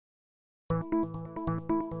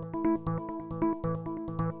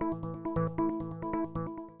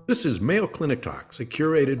This is Mayo Clinic Talks, a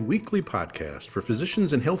curated weekly podcast for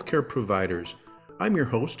physicians and healthcare providers. I'm your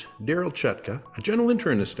host, Daryl Chetka, a general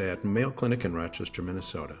internist at Mayo Clinic in Rochester,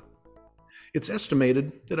 Minnesota. It's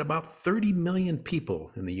estimated that about 30 million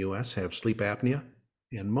people in the U.S. have sleep apnea,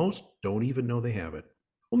 and most don't even know they have it.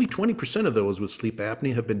 Only 20% of those with sleep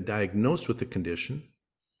apnea have been diagnosed with the condition,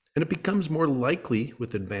 and it becomes more likely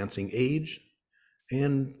with advancing age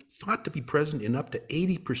and thought to be present in up to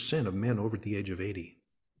 80% of men over the age of 80.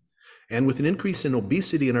 And with an increase in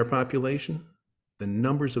obesity in our population, the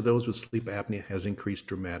numbers of those with sleep apnea has increased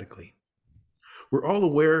dramatically. We're all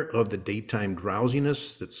aware of the daytime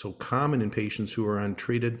drowsiness that's so common in patients who are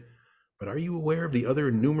untreated, but are you aware of the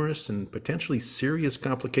other numerous and potentially serious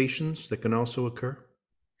complications that can also occur?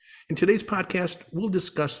 In today's podcast, we'll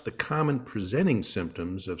discuss the common presenting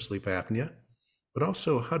symptoms of sleep apnea, but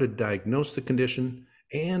also how to diagnose the condition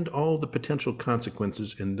and all the potential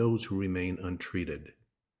consequences in those who remain untreated.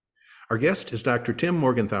 Our guest is Dr. Tim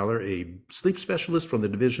Morgenthaler, a sleep specialist from the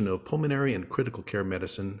Division of Pulmonary and Critical Care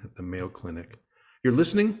Medicine at the Mayo Clinic. You're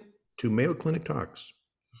listening to Mayo Clinic Talks.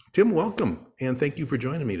 Tim, welcome, and thank you for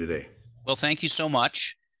joining me today. Well, thank you so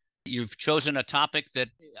much. You've chosen a topic that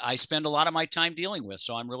I spend a lot of my time dealing with,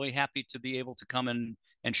 so I'm really happy to be able to come in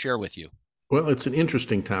and share with you. Well, it's an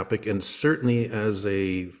interesting topic, and certainly as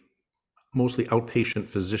a mostly outpatient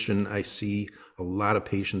physician, I see a lot of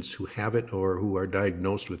patients who have it or who are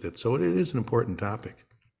diagnosed with it. So it is an important topic.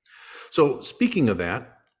 So speaking of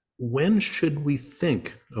that, when should we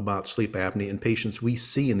think about sleep apnea in patients we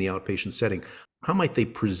see in the outpatient setting? How might they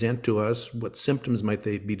present to us? What symptoms might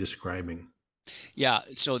they be describing? Yeah,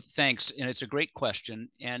 so thanks. And it's a great question.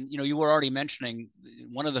 And, you were already mentioning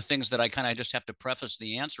one of the things that I kind of just have to preface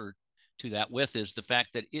the answer to that with is the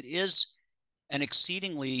fact that it is an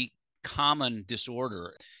exceedingly common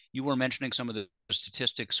disorder. You were mentioning some of the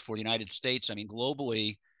statistics for the United States. I mean,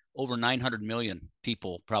 globally, over 900 million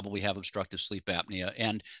people probably have obstructive sleep apnea.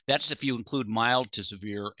 And that's if you include mild to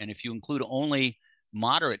severe. And if you include only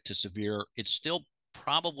moderate to severe, it's still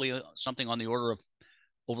probably something on the order of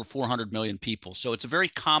over 400 million people. So it's a very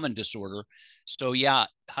common disorder. So yeah,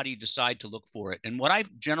 how do you decide to look for it? And what I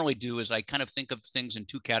generally do is I kind of think of things in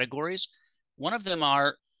two categories. One of them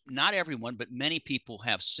are not everyone, but many people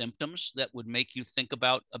have symptoms that would make you think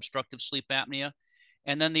about obstructive sleep apnea.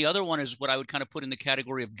 And then the other one is what I would kind of put in the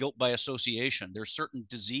category of guilt by association. There are certain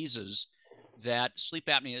diseases that sleep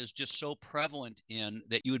apnea is just so prevalent in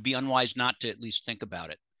that you would be unwise not to at least think about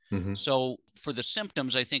it. Mm-hmm. So for the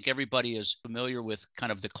symptoms, I think everybody is familiar with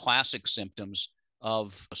kind of the classic symptoms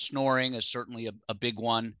of snoring is certainly a big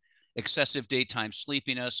one, excessive daytime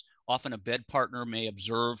sleepiness. Often a bed partner may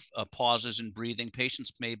observe pauses in breathing.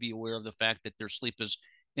 Patients may be aware of the fact that their sleep is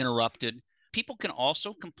interrupted. People can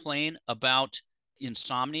also complain about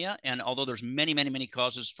insomnia. And although there's many, many, many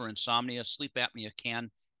causes for insomnia, sleep apnea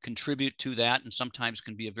can contribute to that and sometimes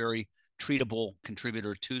can be a very treatable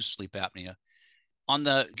contributor to sleep apnea. On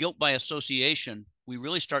the guilt by association, we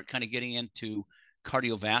really start kind of getting into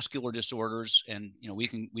cardiovascular disorders, and we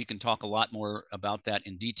can talk a lot more about that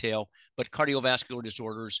in detail. But cardiovascular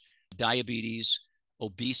disorders, diabetes,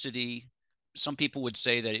 obesity. Some people would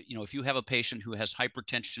say that if you have a patient who has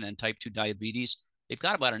hypertension and type 2 diabetes, they've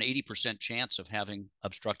got about an 80% chance of having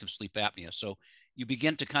obstructive sleep apnea. So you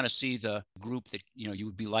begin to kind of see the group that you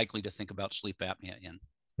would be likely to think about sleep apnea in.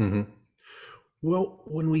 Mm-hmm. Well,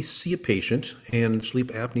 when we see a patient and sleep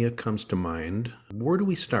apnea comes to mind, where do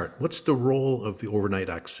we start? What's the role of the overnight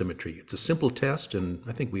oximetry? It's a simple test, and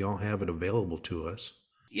I think we all have it available to us.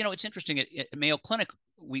 It's interesting. At Mayo Clinic,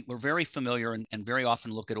 we're very familiar and very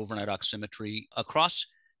often look at overnight oximetry across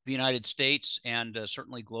the United States and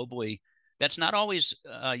certainly globally. That's not always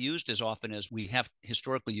used as often as we have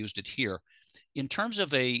historically used it here. In terms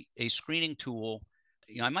of a screening tool,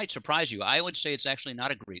 I might surprise you. I would say it's actually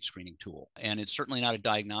not a great screening tool, and it's certainly not a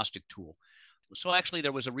diagnostic tool. So actually,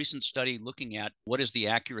 there was a recent study looking at what is the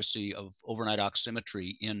accuracy of overnight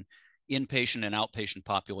oximetry in inpatient and outpatient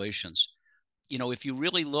populations. If you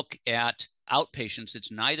really look at outpatients,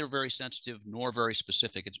 it's neither very sensitive nor very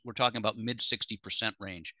specific. We're talking about mid 60%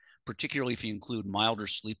 range, particularly if you include milder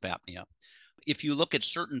sleep apnea. If you look at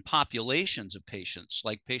certain populations of patients,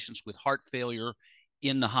 like patients with heart failure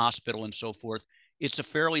in the hospital and so forth, it's a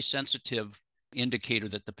fairly sensitive indicator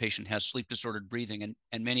that the patient has sleep disordered breathing,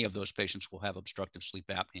 and many of those patients will have obstructive sleep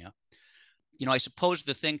apnea. I suppose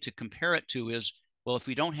the thing to compare it to is, well, if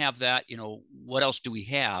we don't have that, what else do we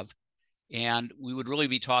have? And we would really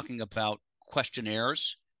be talking about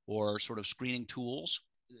questionnaires or sort of screening tools.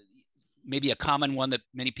 Maybe a common one that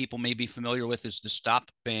many people may be familiar with is the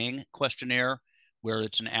Stop Bang questionnaire, where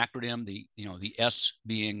it's an acronym, the S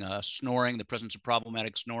being snoring, the presence of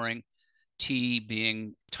problematic snoring, T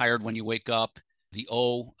being tired when you wake up, the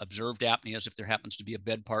O, observed apneas if there happens to be a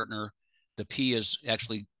bed partner. The P is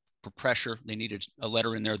actually for pressure. They needed a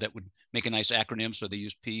letter in there that would make a nice acronym, so they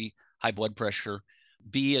used P, high blood pressure.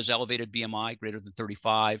 B is elevated BMI, greater than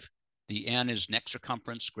 35. The N is neck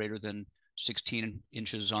circumference, greater than 16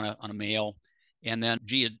 inches on a male. And then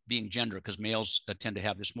G is being gender, because males tend to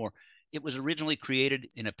have this more. It was originally created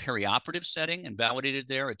in a perioperative setting and validated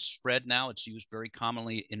there. It's spread now. It's used very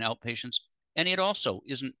commonly in outpatients. And it also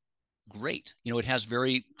isn't great. It has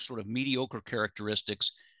very sort of mediocre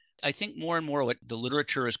characteristics. I think more and more what the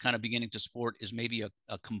literature is kind of beginning to support is maybe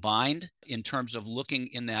a combined in terms of looking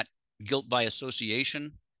in that guilt by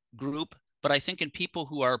association group. But I think in people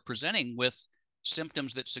who are presenting with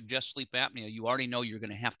symptoms that suggest sleep apnea, you already know you're going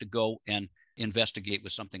to have to go and investigate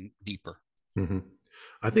with something deeper. Mm-hmm.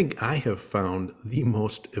 I think I have found the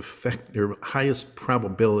most effective, highest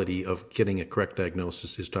probability of getting a correct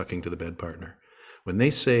diagnosis is talking to the bed partner. When they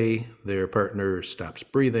say their partner stops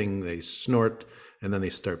breathing, they snort, and then they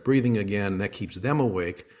start breathing again, that keeps them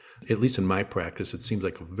awake. At least in my practice, it seems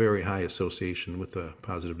like a very high association with a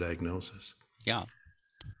positive diagnosis. Yeah.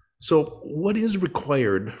 So what is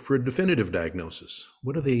required for a definitive diagnosis?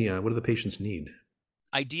 What do the patients need?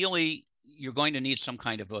 Ideally, you're going to need some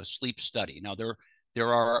kind of a sleep study. Now, there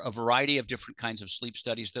are a variety of different kinds of sleep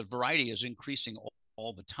studies. The variety is increasing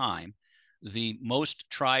all the time. The most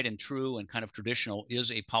tried and true and kind of traditional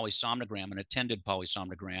is a polysomnogram, an attended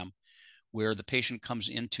polysomnogram, where the patient comes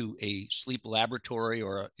into a sleep laboratory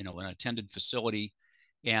or an attended facility,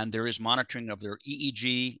 and there is monitoring of their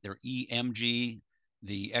EEG, their EMG,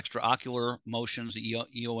 the extraocular motions, the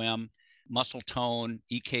EOM, muscle tone,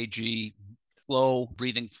 EKG, flow,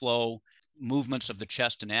 breathing flow, movements of the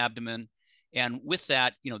chest and abdomen. And with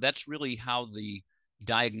that, that's really how the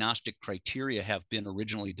diagnostic criteria have been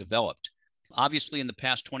originally developed. Obviously, in the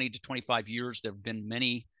past 20 to 25 years, there have been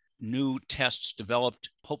many new tests developed,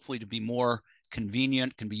 hopefully to be more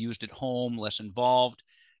convenient, can be used at home, less involved.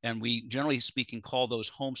 And we, generally speaking, call those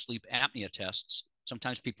home sleep apnea tests.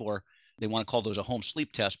 Sometimes they want to call those a home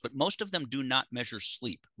sleep test, but most of them do not measure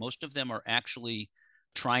sleep. Most of them are actually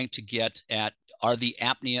trying to get at, are the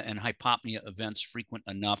apnea and hypopnea events frequent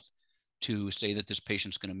enough to say that this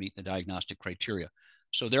patient's going to meet the diagnostic criteria.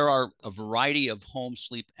 So there are a variety of home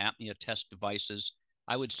sleep apnea test devices.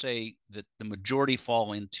 I would say that the majority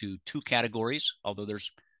fall into two categories, although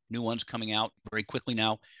there's new ones coming out very quickly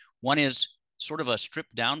now. One is sort of a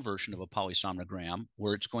stripped down version of a polysomnogram,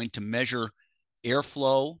 where it's going to measure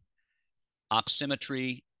airflow,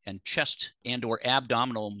 oximetry, and chest and or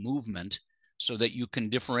abdominal movement, so that you can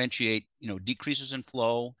differentiate, decreases in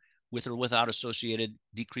flow with or without associated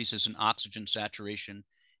decreases in oxygen saturation,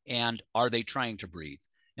 and are they trying to breathe?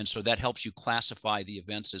 And so that helps you classify the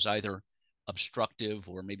events as either obstructive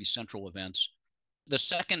or maybe central events. The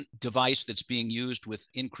second device that's being used with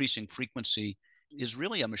increasing frequency is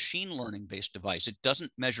really a machine learning based device. It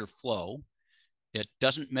doesn't measure flow. It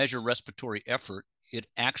doesn't measure respiratory effort. It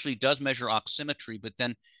actually does measure oximetry, but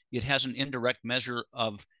then it has an indirect measure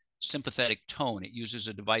of sympathetic tone. It uses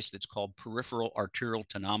a device that's called peripheral arterial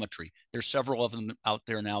tonometry. There's several of them out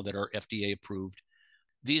there now that are FDA approved.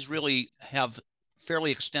 These really have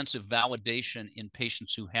fairly extensive validation in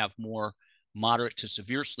patients who have more moderate to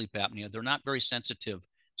severe sleep apnea. They're not very sensitive.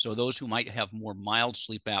 So those who might have more mild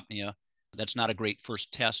sleep apnea, that's not a great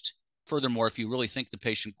first test. Furthermore, if you really think the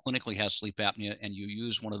patient clinically has sleep apnea and you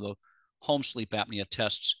use one of the home sleep apnea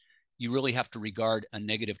tests, you really have to regard a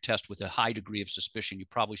negative test with a high degree of suspicion. You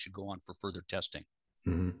probably should go on for further testing.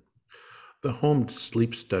 Mm-hmm. The home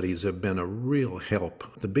sleep studies have been a real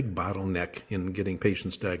help. The big bottleneck in getting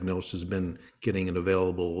patients diagnosed has been getting an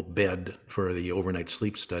available bed for the overnight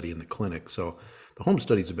sleep study in the clinic. So the home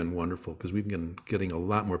studies have been wonderful because we've been getting a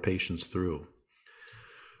lot more patients through.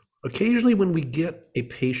 Occasionally when we get a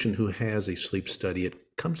patient who has a sleep study,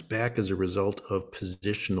 it comes back as a result of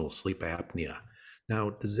positional sleep apnea. Now,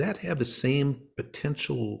 does that have the same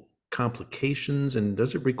potential complications, and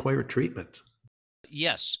does it require treatment?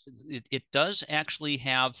 Yes, it does actually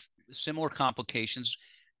have similar complications,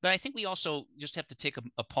 but I think we also just have to take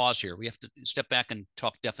a pause here. We have to step back and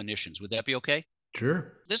talk definitions. Would that be okay?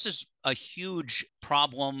 Sure. This is a huge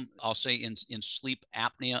problem, I'll say, in sleep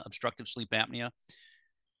apnea, obstructive sleep apnea.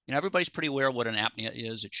 Everybody's pretty aware of what an apnea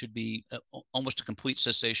is. It should be almost a complete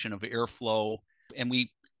cessation of airflow. And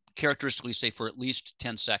we characteristically say for at least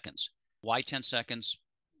 10 seconds. Why 10 seconds?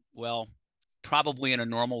 Well, probably in a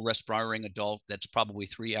normal respiring adult, that's probably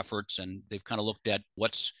 3 efforts. And they've kind of looked at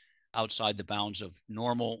what's outside the bounds of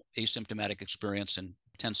normal asymptomatic experience, and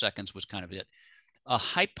 10 seconds was kind of it. A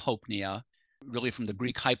hypopnea, really from the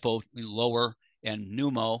Greek hypo, lower, and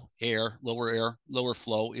pneumo, air, lower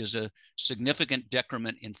flow, is a significant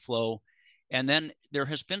decrement in flow. And then there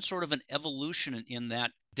has been sort of an evolution in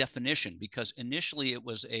that definition, because initially it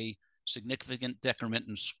was a significant decrement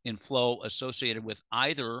in flow associated with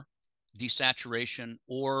either desaturation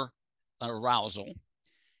or arousal.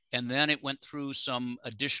 And then it went through some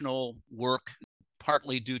additional work,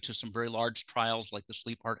 partly due to some very large trials like the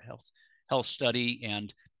Sleep Heart Health Study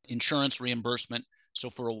and insurance reimbursement. So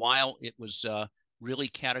for a while, it was really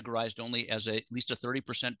categorized only as at least a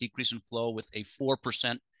 30% decrease in flow with a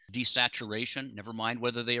 4% desaturation, never mind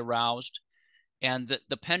whether they aroused. And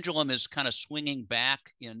the pendulum is kind of swinging back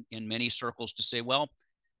in many circles to say, well,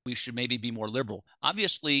 we should maybe be more liberal.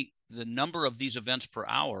 Obviously, the number of these events per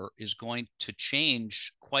hour is going to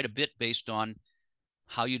change quite a bit based on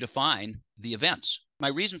how you define the events. My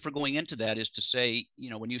reason for going into that is to say,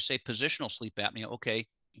 when you say positional sleep apnea, okay,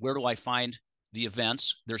 where do I find the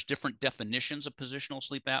events? There's different definitions of positional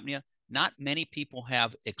sleep apnea. Not many people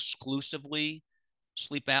have exclusively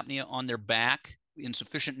sleep apnea on their back in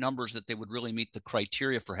sufficient numbers that they would really meet the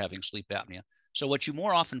criteria for having sleep apnea. So what you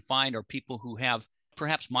more often find are people who have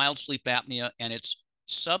perhaps mild sleep apnea and its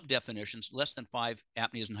sub-definitions, less than 5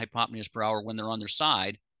 apneas and hypopneas per hour when they're on their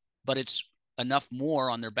side, but it's enough more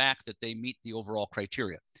on their back that they meet the overall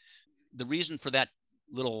criteria. The reason for that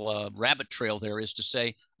little rabbit trail there is to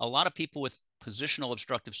say a lot of people with positional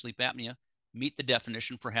obstructive sleep apnea meet the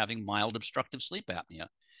definition for having mild obstructive sleep apnea.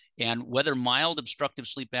 And whether mild obstructive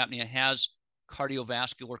sleep apnea has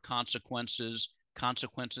cardiovascular consequences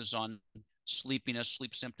on sleepiness,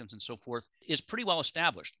 sleep symptoms, and so forth, is pretty well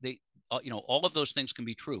established. All of those things can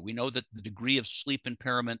be true. We know that the degree of sleep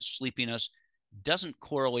impairment, sleepiness, doesn't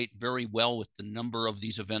correlate very well with the number of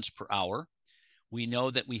these events per hour. We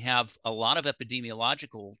know that we have a lot of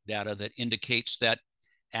epidemiological data that indicates that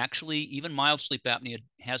actually even mild sleep apnea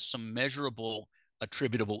has some measurable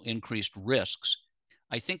attributable increased risks.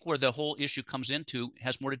 I think where the whole issue comes into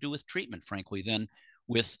has more to do with treatment, frankly, than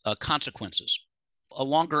with consequences. A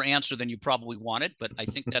longer answer than you probably wanted, but I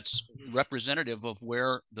think that's representative of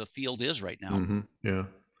where the field is right now. Mm-hmm. Yeah.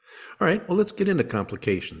 All right, well, let's get into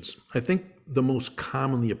complications. I think the most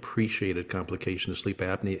commonly appreciated complication of sleep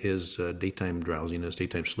apnea is daytime drowsiness,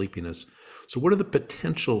 daytime sleepiness. So what are the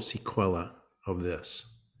potential sequelae of this?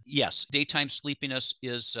 Yes, daytime sleepiness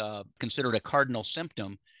is considered a cardinal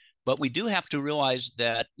symptom, but we do have to realize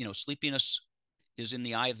that, sleepiness is in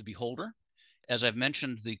the eye of the beholder. As I've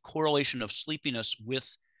mentioned, the correlation of sleepiness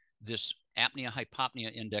with this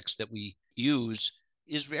apnea-hypopnea index that we use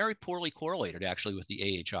is very poorly correlated actually with the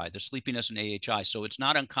AHI, the sleepiness and AHI. So it's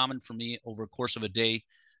not uncommon for me over the course of a day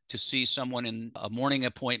to see someone in a morning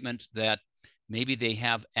appointment that maybe they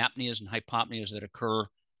have apneas and hypopneas that occur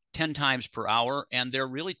 10 times per hour, and they're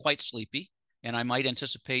really quite sleepy. And I might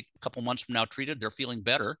anticipate a couple months from now treated, they're feeling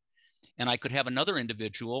better. And I could have another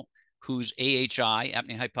individual whose AHI,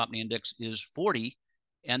 apnea-hypopnea index, is 40,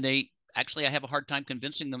 and I have a hard time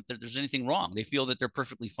convincing them that there's anything wrong. They feel that they're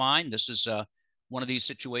perfectly fine. This is one of these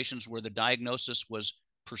situations where the diagnosis was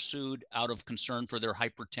pursued out of concern for their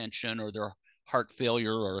hypertension or their heart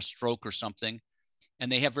failure or a stroke or something,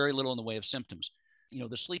 and they have very little in the way of symptoms.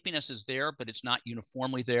 The sleepiness is there, but it's not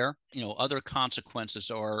uniformly there. Other consequences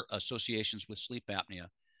are associations with sleep apnea.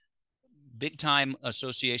 Big time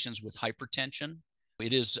associations with hypertension.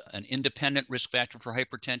 It is an independent risk factor for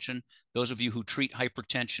hypertension. Those of you who treat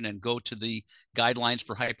hypertension and go to the guidelines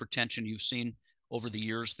for hypertension, you've seen over the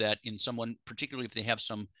years that in someone, particularly if they have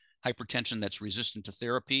some hypertension that's resistant to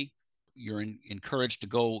therapy, you're encouraged to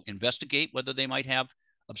go investigate whether they might have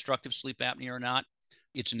obstructive sleep apnea or not.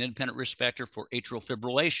 It's an independent risk factor for atrial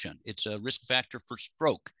fibrillation. It's a risk factor for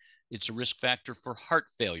stroke. It's a risk factor for heart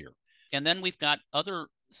failure. And then we've got other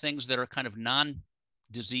things that are kind of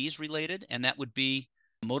non-disease related, and that would be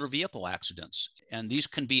motor vehicle accidents. And these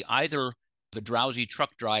can be either the drowsy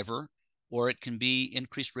truck driver, or it can be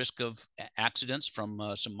increased risk of accidents from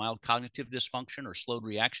some mild cognitive dysfunction or slowed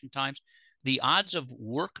reaction times. The odds of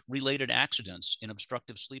work-related accidents in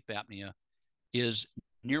obstructive sleep apnea is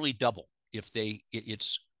nearly double.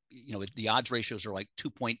 The odds ratios are like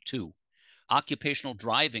 2.2. Occupational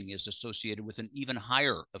driving is associated with an even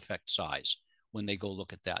higher effect size when they go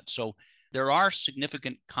look at that. So there are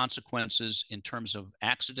significant consequences in terms of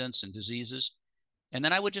accidents and diseases. And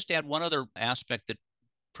then I would just add one other aspect that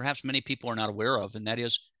perhaps many people are not aware of, and that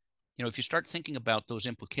is, if you start thinking about those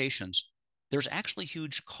implications, there's actually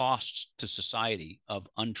huge costs to society of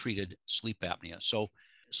untreated sleep apnea. So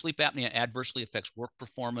sleep apnea adversely affects work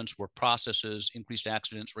performance, work processes, increased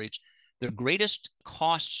accidents rates. The greatest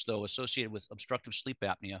costs, though, associated with obstructive sleep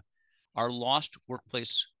apnea are lost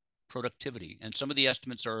workplace productivity. And some of the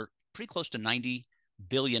estimates are pretty close to $90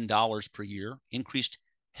 billion per year, increased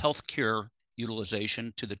healthcare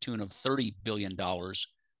utilization to the tune of $30 billion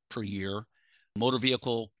per year, motor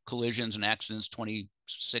vehicle collisions and accidents, $26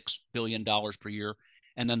 billion per year,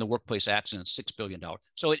 and then the workplace accidents, $6 billion.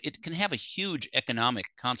 So it can have a huge economic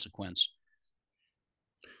consequence.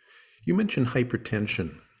 You mentioned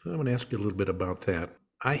hypertension. I want to ask you a little bit about that.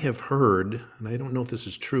 I have heard, and I don't know if this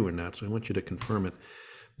is true or not, so I want you to confirm it,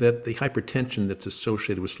 that the hypertension that's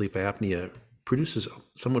associated with sleep apnea produces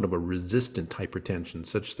somewhat of a resistant hypertension,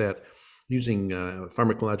 such that using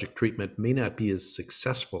pharmacologic treatment may not be as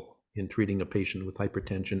successful in treating a patient with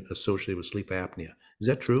hypertension associated with sleep apnea. Is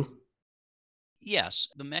that true? Yes,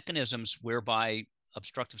 the mechanisms whereby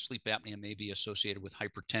obstructive sleep apnea may be associated with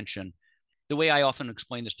hypertension. The way I often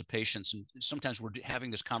explain this to patients, and sometimes we're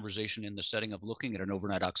having this conversation in the setting of looking at an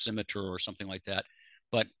overnight oximeter or something like that,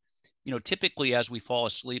 but typically as we fall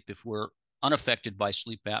asleep, if we're unaffected by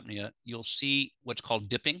sleep apnea, you'll see what's called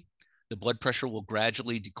dipping. The blood pressure will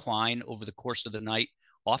gradually decline over the course of the night.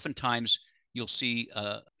 Oftentimes, you'll see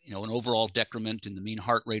an overall decrement in the mean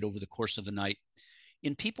heart rate over the course of the night.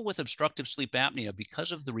 In people with obstructive sleep apnea,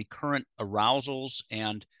 because of the recurrent arousals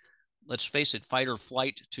and, let's face it, fight or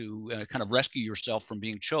flight to kind of rescue yourself from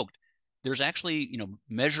being choked, there's actually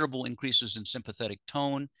measurable increases in sympathetic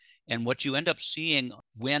tone. And what you end up seeing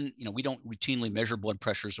when we don't routinely measure blood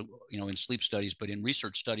pressures in sleep studies, but in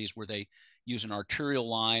research studies where they use an arterial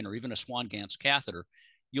line or even a Swan-Ganz catheter,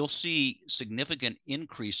 you'll see significant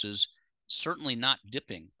increases, certainly not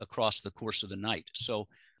dipping across the course of the night. So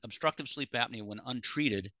obstructive sleep apnea, when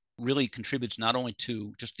untreated, really contributes not only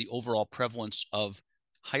to just the overall prevalence of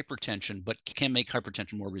hypertension, but can make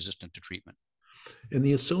hypertension more resistant to treatment. And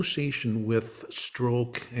the association with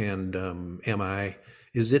stroke and MI,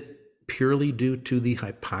 is it purely due to the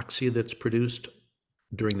hypoxia that's produced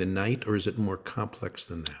during the night, or is it more complex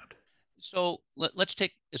than that? So let's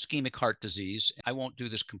take ischemic heart disease. I won't do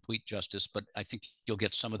this complete justice, but I think you'll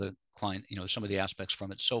get some of the some of the aspects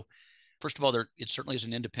from it. So first of all, it certainly is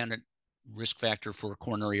an independent risk factor for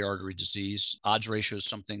coronary artery disease. Odds ratio is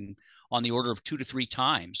something on the order of 2 to 3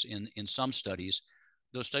 times in some studies.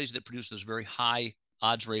 Those studies that produce those very high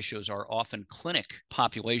odds ratios are often clinic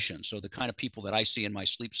populations. So the kind of people that I see in my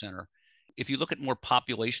sleep center. If you look at more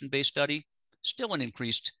population-based study, still an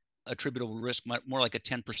increased attributable risk, more like a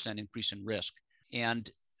 10% increase in risk. And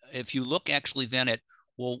if you look actually then at,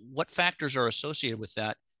 well, what factors are associated with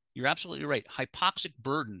that? You're absolutely right. Hypoxic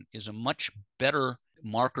burden is a much better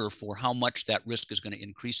marker for how much that risk is going to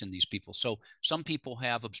increase in these people. So some people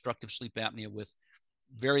have obstructive sleep apnea with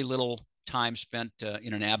very little time spent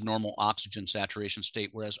in an abnormal oxygen saturation state,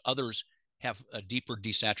 whereas others have a deeper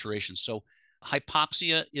desaturation. So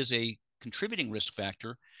hypoxia is a contributing risk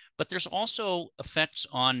factor, but there's also effects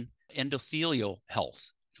on endothelial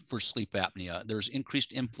health for sleep apnea. There's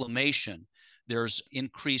increased inflammation. There's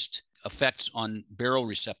increased effects on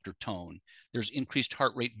baroreceptor tone. There's increased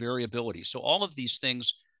heart rate variability. So all of these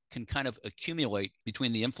things can kind of accumulate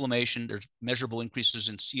between the inflammation. There's measurable increases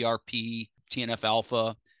in CRP, TNF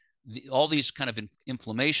alpha, all these kind of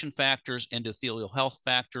inflammation factors, endothelial health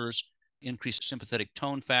factors, increased sympathetic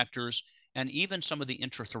tone factors, and even some of the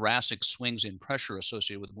intrathoracic swings in pressure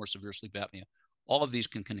associated with more severe sleep apnea. All of these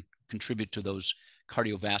can contribute to those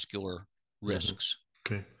cardiovascular risks.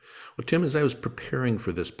 Okay. Well, Tim, as I was preparing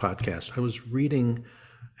for this podcast, I was reading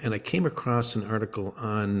and I came across an article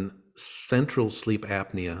on central sleep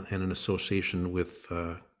apnea and an association with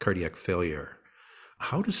cardiac failure.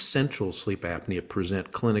 How does central sleep apnea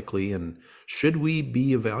present clinically, and should we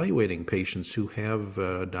be evaluating patients who have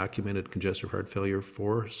documented congestive heart failure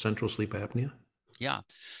for central sleep apnea? Yeah,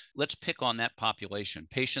 let's pick on that population.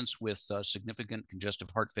 Patients with significant congestive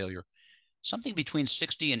heart failure, something between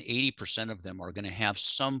 60 and 80% of them are going to have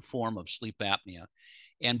some form of sleep apnea.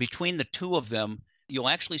 And between the two of them, you'll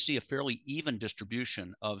actually see a fairly even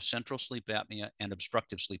distribution of central sleep apnea and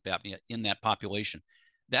obstructive sleep apnea in that population.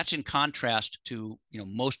 That's in contrast to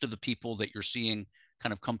most of the people that you're seeing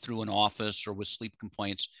kind of come through an office or with sleep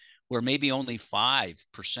complaints, where maybe only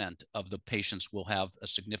 5% of the patients will have a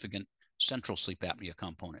significant central sleep apnea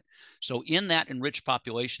component. So in that enriched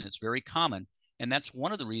population, it's very common. And that's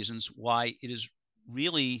one of the reasons why it is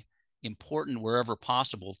really important wherever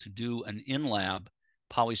possible to do an in-lab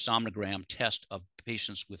polysomnogram test of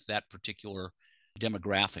patients with that particular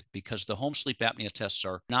demographic, because the home sleep apnea tests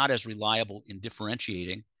are not as reliable in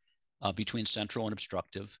differentiating between central and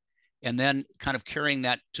obstructive. And then kind of carrying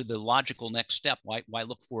that to the logical next step, why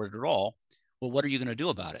look for it at all? Well, what are you going to do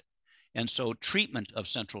about it? And so treatment of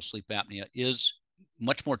central sleep apnea is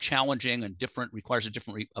much more challenging and requires a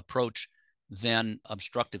different approach than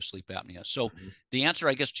obstructive sleep apnea. So the answer,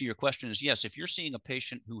 I guess, to your question is yes. If you're seeing a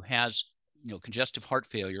patient who has, congestive heart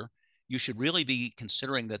failure, you should really be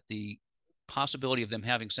considering that the possibility of them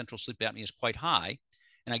having central sleep apnea is quite high.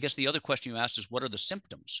 And I guess the other question you asked is, what are the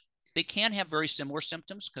symptoms? They can have very similar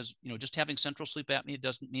symptoms because, just having central sleep apnea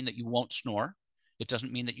doesn't mean that you won't snore. It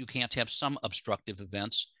doesn't mean that you can't have some obstructive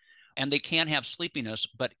events. And they can have sleepiness,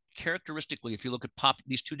 but characteristically, if you look at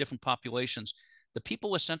these two different populations, the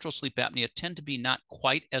people with central sleep apnea tend to be not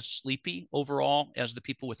quite as sleepy overall as the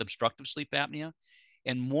people with obstructive sleep apnea.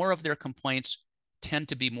 And more of their complaints tend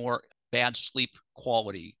to be more bad sleep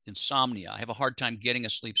quality, insomnia. I have a hard time getting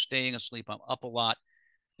asleep, staying asleep. I'm up a lot.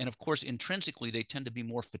 And of course, intrinsically, they tend to be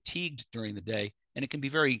more fatigued during the day. And it can be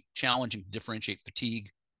very challenging to differentiate fatigue,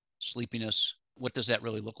 sleepiness. What does that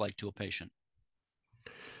really look like to a patient?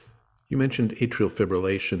 You mentioned atrial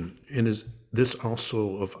fibrillation, and is this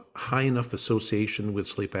also of high enough association with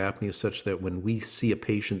sleep apnea such that when we see a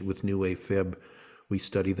patient with new AFib, we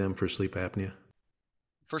study them for sleep apnea?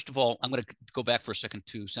 First of all, I'm going to go back for a second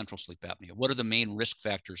to central sleep apnea. What are the main risk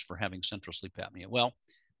factors for having central sleep apnea? Well,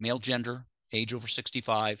 male gender, age over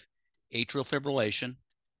 65, atrial fibrillation,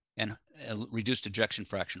 and reduced ejection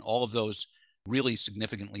fraction. All of those really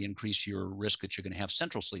significantly increase your risk that you're going to have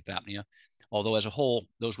central sleep apnea. Although as a whole,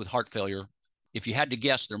 those with heart failure, if you had to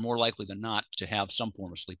guess, they're more likely than not to have some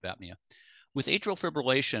form of sleep apnea. With atrial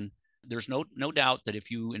fibrillation, there's no doubt that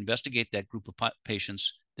if you investigate that group of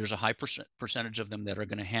patients, there's a high percentage of them that are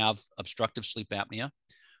going to have obstructive sleep apnea,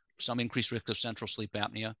 some increased risk of central sleep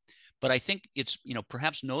apnea. But I think it's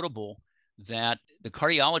perhaps notable that the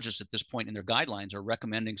cardiologists at this point in their guidelines are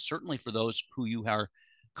recommending, certainly for those who you are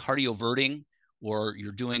cardioverting or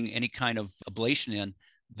you're doing any kind of ablation in,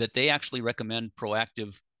 that they actually recommend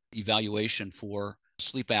proactive evaluation for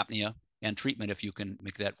sleep apnea and treatment if you can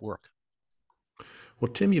make that work.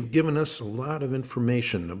 Well, Tim, you've given us a lot of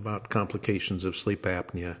information about complications of sleep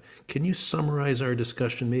apnea. Can you summarize our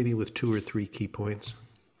discussion maybe with 2 or 3 key points?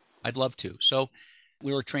 I'd love to. So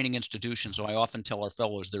we're a training institution, so I often tell our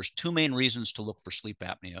fellows there's 2 main reasons to look for sleep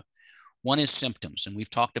apnea. One is symptoms, and we've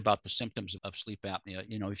talked about the symptoms of sleep apnea.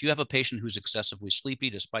 If you have a patient who's excessively sleepy,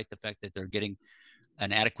 despite the fact that they're getting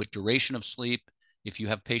an adequate duration of sleep, if you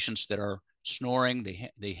have patients that are snoring,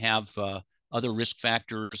 they have other risk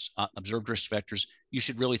factors, observed risk factors, you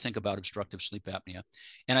should really think about obstructive sleep apnea.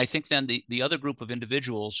 And I think then the other group of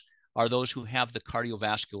individuals are those who have the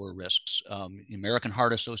cardiovascular risks. The American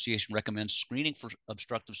Heart Association recommends screening for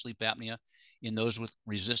obstructive sleep apnea in those with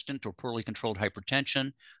resistant or poorly controlled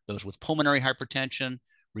hypertension, those with pulmonary hypertension,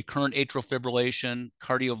 recurrent atrial fibrillation,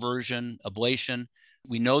 cardioversion, ablation.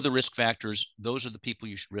 We know the risk factors. Those are the people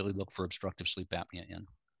you should really look for obstructive sleep apnea in.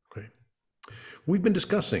 Great. We've been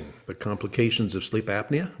discussing the complications of sleep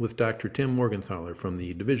apnea with Dr. Tim Morgenthaler from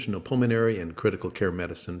the Division of Pulmonary and Critical Care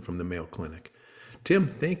Medicine from the Mayo Clinic. Tim,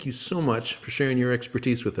 thank you so much for sharing your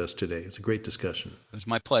expertise with us today. It's a great discussion. It was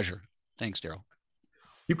my pleasure. Thanks, Daryl.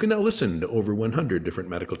 You can now listen to over 100 different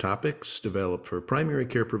medical topics developed for primary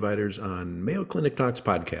care providers on Mayo Clinic Talks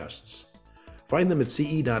podcasts. Find them at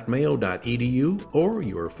ce.mayo.edu or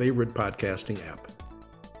your favorite podcasting app.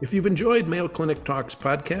 If you've enjoyed Mayo Clinic Talks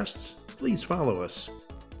podcasts, please follow us.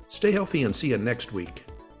 Stay healthy and see you next week.